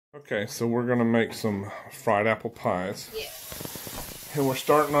Okay, so we're going to make some fried apple pies. Yes. And we're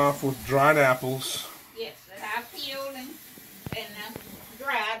starting off with dried apples. Yes, that I peeled and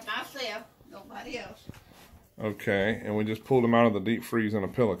dried myself, nobody else. Okay, and we just pulled them out of the deep freeze in a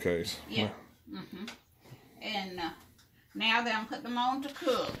pillowcase. Yeah. And now that I'm putting them on to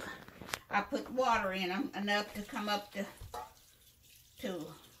cook, I put water in them enough to come up to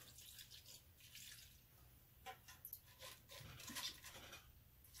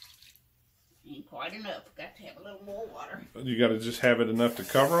ain't quite enough. Got to have a little more water. You got to just have it enough to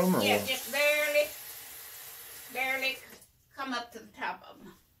cover them? Or yeah, what? just barely come up to the top of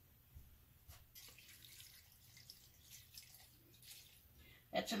them.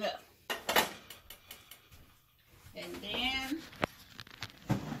 That's enough. And then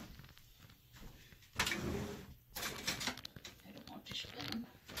I don't want to spoon.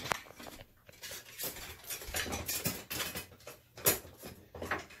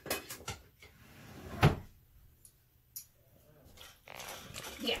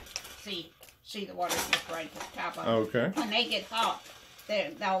 Yeah, see the water just right at the top of them. Okay. When they get hot,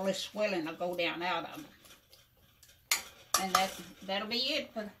 all this swelling will go down out of them. And that'll be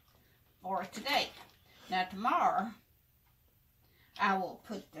it for today. Now tomorrow, I will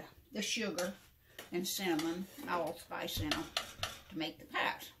put the sugar and cinnamon and allspice in them to make the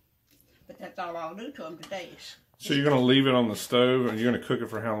pies. But that's all I'll do to them today. So you're going to leave it on the stove and you're going to cook it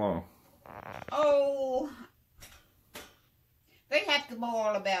for how long? Oh, they have to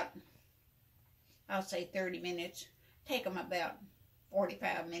boil about, I'll say 30 minutes. Take them about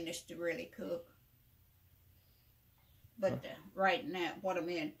 45 minutes to really cook. But right now, what I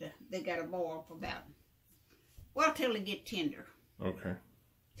meant, they got to boil for about, well, till they get tender. Okay.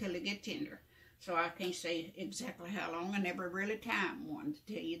 Till they get tender. So I can't say exactly how long. I never really timed one,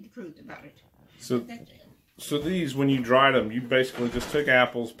 to tell you the truth about it. So these, when you dried them, you basically just took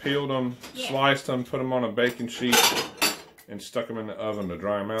apples, peeled them, yeah, sliced them, put them on a baking sheet, and stuck them in the oven to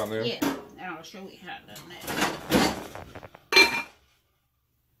dry them out there? Yeah, and I'll show you how to do that.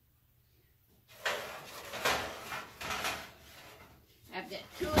 I've got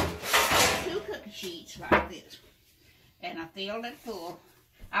two cookie sheets like this, and I filled it full.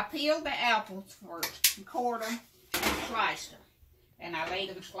 I peeled the apples first, and cored them, and sliced them. And I laid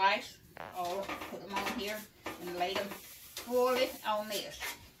them sliced, put them on here, and laid them fully on this.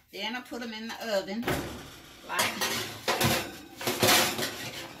 Then I put them in the oven, like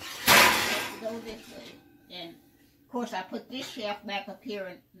go this way. And of course I put this shelf back up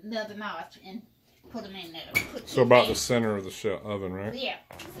here another notch and put them in there. So about the center of the oven, right? Yeah,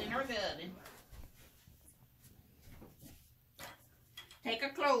 center of the oven. Take a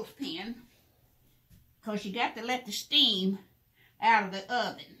clothespin, because you got to let the steam out of the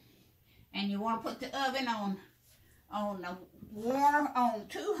oven. And you want to put the oven on warm, on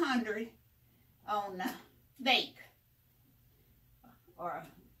 200 on bake. Or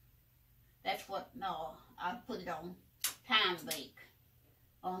that's what, no, I put it on time bake.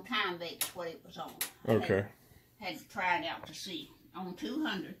 On time bake is what it was on. Okay. Had to try it out to see. On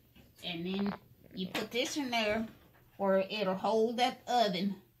 200. And then you put this in there where it'll hold that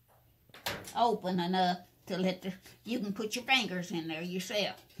oven open enough to you can put your fingers in there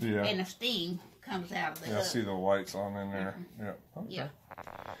yourself. Yeah. And the steam comes out of the oven. I see the lights on in there. Yeah. Okay. Yeah.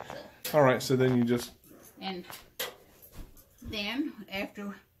 All right, so then you just... And then,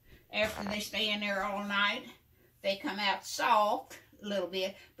 after they stay in there all night, they come out soft a little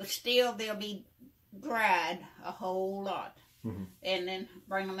bit, but still they'll be dried a whole lot. And then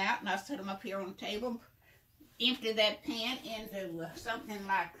bring them out, and I set them up here on the table. Empty that pan into something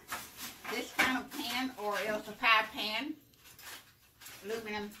like this kind of pan, or else a pie pan,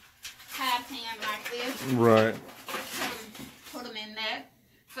 aluminum pie pan like this. Right. Put them in that,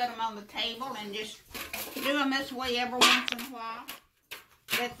 set them on the table, and just do them this way every once in a while.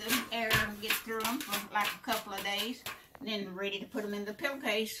 Let the air get through them for like a couple of days, and then we're ready to put them in the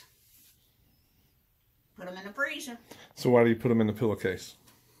pillowcase. Put them in the freezer. So why do you put them in the pillowcase?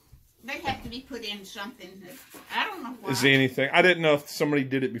 They have to be put in something that, I don't know why. Is there anything? I didn't know if somebody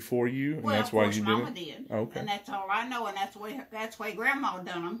did it before you, and that's why you did Mama it. did. Okay. And that's all I know, and that's the way Grandma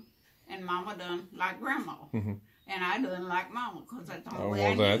done them, and Mama done like Grandma. And I done like Mama, because that's the only way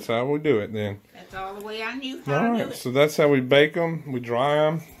I knew. Well, that's how we do it then. That's all the way I knew how All to do right, it. so that's how we bake them. We dry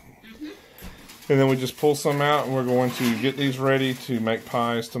them. And then we just pull some out, and we're going to get these ready to make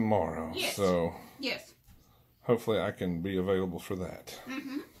pies tomorrow. Yes. So yes. hopefully I can be available for that.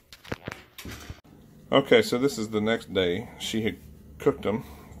 Okay, so this is the next day. She had cooked them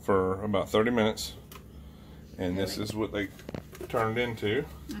for about 30 minutes. And this is what they turned into.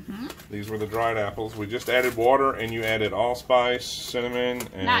 These were the dried apples. We just added water, and you added allspice, cinnamon,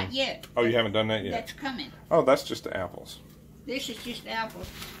 and... Not yet. Oh, you haven't done that yet? That's coming. Oh, that's just the apples. This is just apples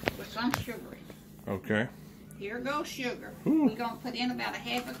with some sugar in it. Okay. Here goes sugar. Ooh. We're going to put in about a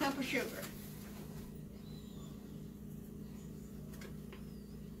half a cup of sugar.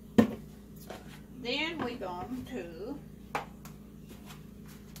 Then we're going to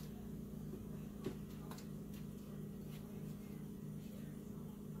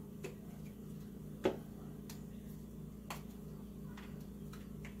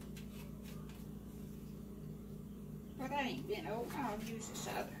well, that ain't been open. I'll use this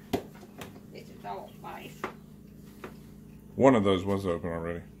other. This is allspice. One of those was open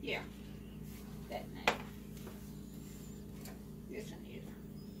already. Yeah. That now. This one is.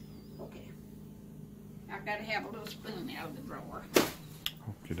 Okay. I've got to have a little spoon out of the drawer.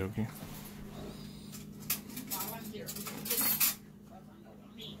 Okie dokie. While I'm here.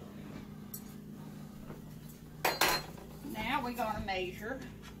 Now we're going to measure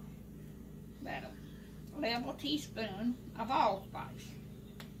about a level teaspoon of allspice.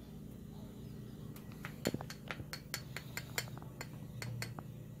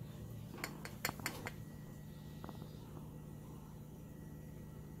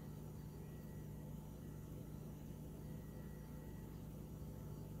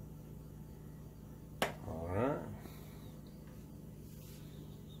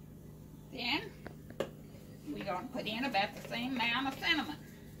 Then we're going to put in about the same amount of cinnamon.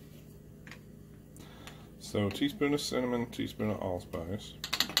 So, teaspoon of cinnamon, teaspoon of allspice.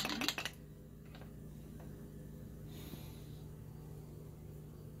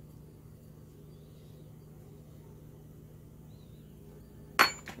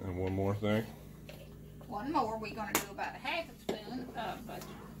 And one more thing. One more, we're going to do about a half a spoon of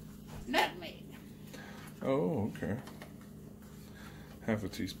nutmeg. Oh, okay. Half a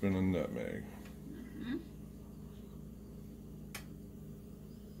teaspoon of nutmeg.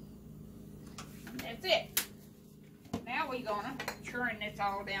 And that's it. Now we're going to churn this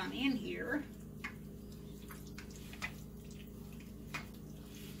all down in here.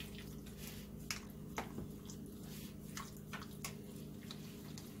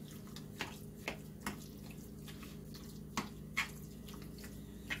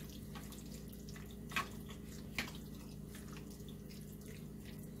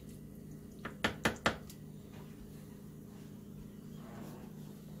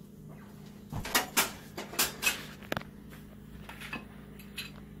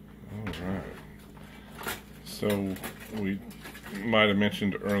 So we might have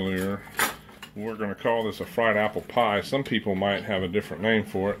mentioned earlier, we're going to call this a fried apple pie. Some people might have a different name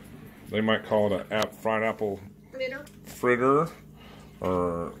for it. They might call it a fried apple fritter,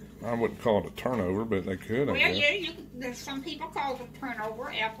 or I wouldn't call it a turnover, but they could. Well, yeah, there's some people call it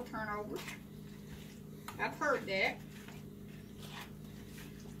turnover, apple turnover. I've heard that.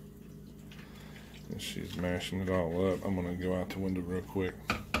 And she's mashing it all up. I'm going to go out the window real quick.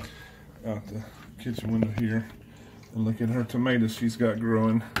 Out the kitchen window here and look at her tomatoes she's got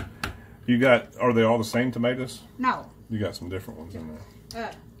growing. You got, are they all the same tomatoes? No. You got some different ones in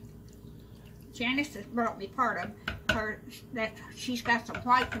there. Janice has brought me part of her, that she's got some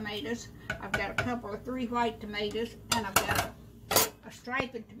white tomatoes. I've got a couple of 3 white tomatoes, and I've got a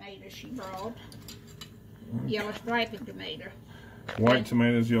striped tomato she brought. Yellow striped tomato. White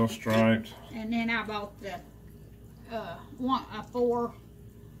tomatoes, yellow striped. And then I bought the 4.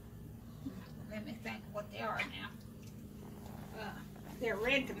 Let me think what they are now. They're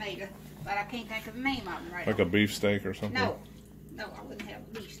red tomato, but I can't think of the name of them right now. Like a beefsteak or something? No, I wouldn't have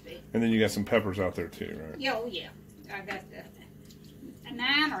a beefsteak. And then you got some peppers out there too, right? Yeah, oh yeah. I got the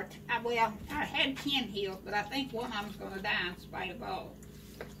 9 or, well, I had 10 hills, but I think one of them's going to die in spite of all.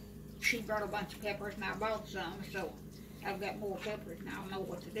 She brought a bunch of peppers and I bought some, so I've got more peppers now. I know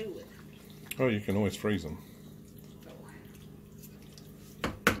what to do with them. Oh, you can always freeze them.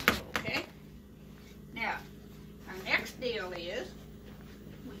 Okay. Now, our next deal is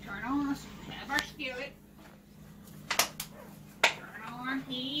we turn on, have our skillet, turn on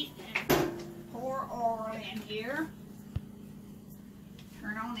heat, and pour oil in here.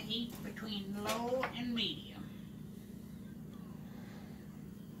 Turn on the heat between low and medium.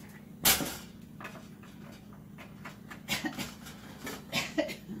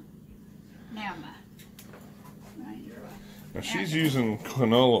 Now she's using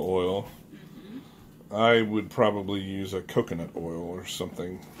canola oil. I would probably use a coconut oil or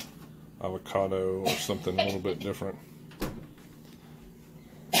something, avocado or something a little bit different.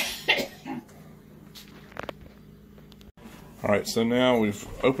 Alright, so now we've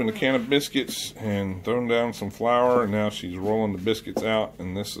opened a can of biscuits and thrown down some flour, and now she's rolling the biscuits out,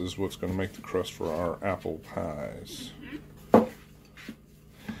 and this is what's going to make the crust for our apple pies. Now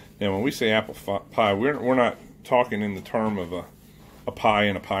when we say apple pie, we're not talking in the term of a pie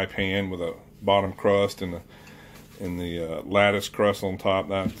in a pie pan with a bottom crust and the lattice crust on top.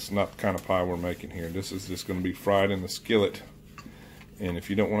 That's not the kind of pie we're making here. This is just going to be fried in the skillet. And if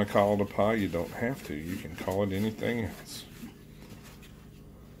you don't want to call it a pie, you don't have to. You can call it anything else.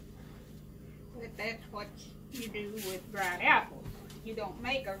 But that's what you do with dried apples. You don't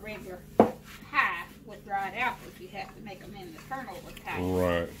make a regular pie with dried apples. You have to make them in the turnover type.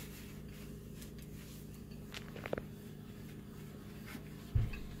 Right.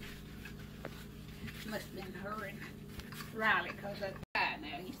 Must have been her and Riley, because that's pie.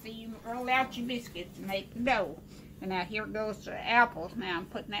 Now you see, you roll out your biscuits and make the dough. And now here goes the apples. Now I'm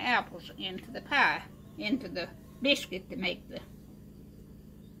putting the apples into the pie, into the biscuit to make the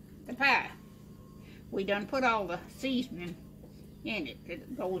pie. We done put all the seasoning in it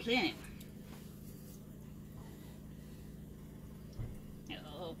that goes in it.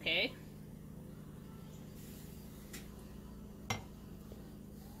 Okay.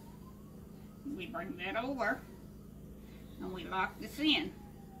 We bring that over and we lock this in.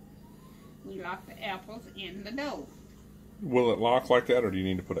 We lock the apples in the dough. Will it lock like that, or do you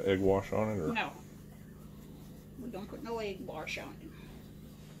need to put an egg wash on it? Or? No. We don't put no egg wash on it.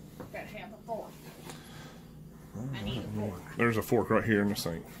 Gotta have a fork. I need a fork. There's a fork right here in the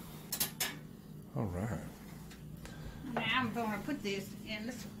sink. All right. Now I'm going to put this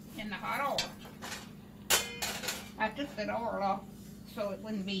in the hot oil. I took that oil off so it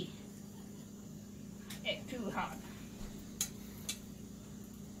wouldn't be too hot.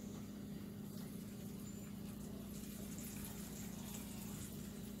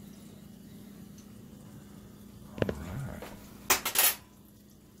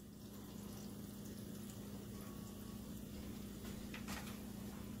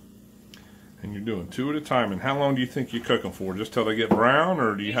 And you're doing 2 at a time. And how long do you think you cook them for? Just till they get brown,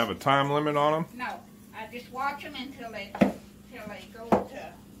 or do you have a time limit on them? No, I just watch them until they go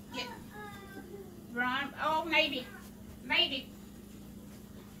to get brown. Oh, maybe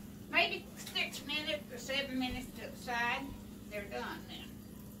 6 minutes or 7 minutes to the side. They're done then.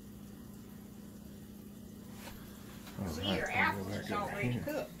 See, your apples is already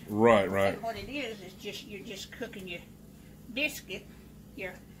cooked. Right, right. And what it is just you're just cooking your biscuit.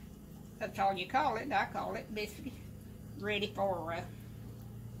 That's all you call it. I call it biscuit. Ready for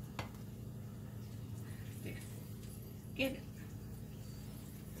get it.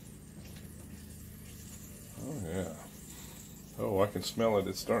 Oh yeah. Oh, I can smell it.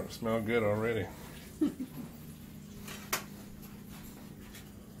 It's starting to smell good already.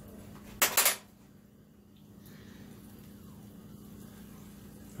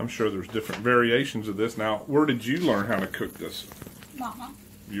 I'm sure there's different variations of this. Now, where did you learn how to cook this? Mama.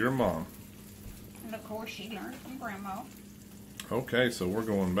 Your mom. And of course she learned from Grandma. Okay, so we're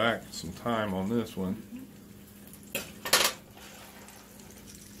going back some time on this one.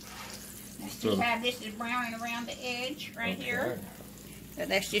 See how this is browning around the edge right here? So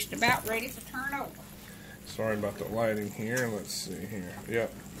that's just about ready to turn over. Sorry about the lighting here. Let's see here.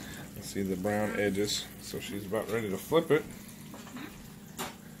 Yep. Let's see the brown edges. So she's about ready to flip it.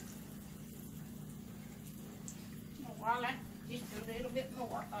 While I just a little bit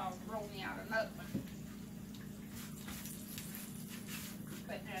more, I'll roll me out another one.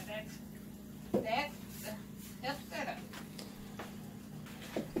 But now that's set up.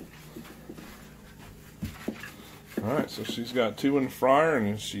 Alright, so she's got 2 in the fryer,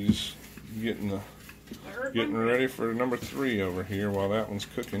 and she's getting ready for number 3 over here while that one's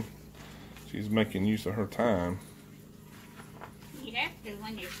cooking. She's making use of her time. You have to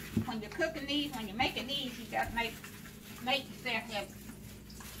when you're cooking these, when you're making these, you got to make yourself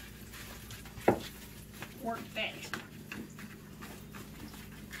have work fast.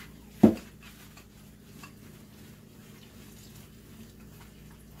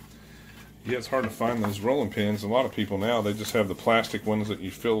 Yeah, it's hard to find those rolling pins. A lot of people now, they just have the plastic ones that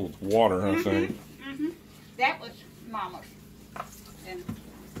you fill with water, I think. That was Mama's. And,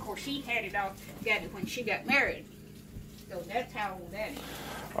 of course, she had it all together when she got married. So that's how old that is.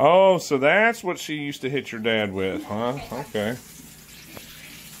 Oh, so that's what she used to hit your dad with, huh? Okay.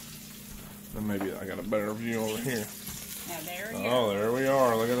 Then maybe I got a better view over here. Now, there you go. There we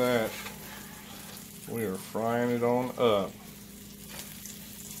are. Look at that. We are frying it on up.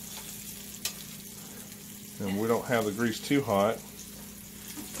 And we don't have the grease too hot.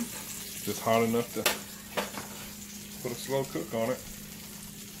 Just hot enough to put a slow cook on it.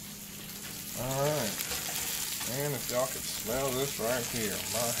 Alright. And if y'all could smell this right here.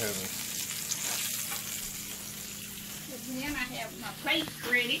 My heavens. And then I have my plate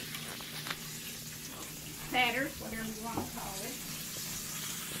ready. Platters, whatever you want to call it.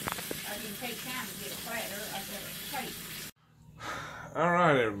 I didn't take time to get a platter. I got a plate.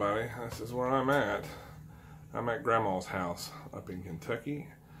 Alright, everybody. This is where I'm at. I'm at Grandma's house up in Kentucky.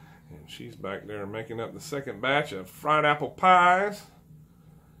 And she's back there making up the second batch of fried apple pies.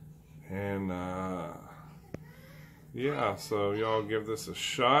 And, yeah, so y'all give this a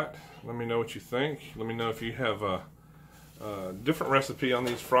shot. Let me know what you think. Let me know if you have a different recipe on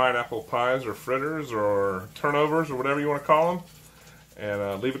these fried apple pies or fritters or turnovers or whatever you want to call them.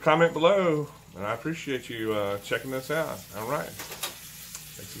 And leave a comment below. And I appreciate you checking this out. All right.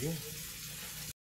 Thanks again.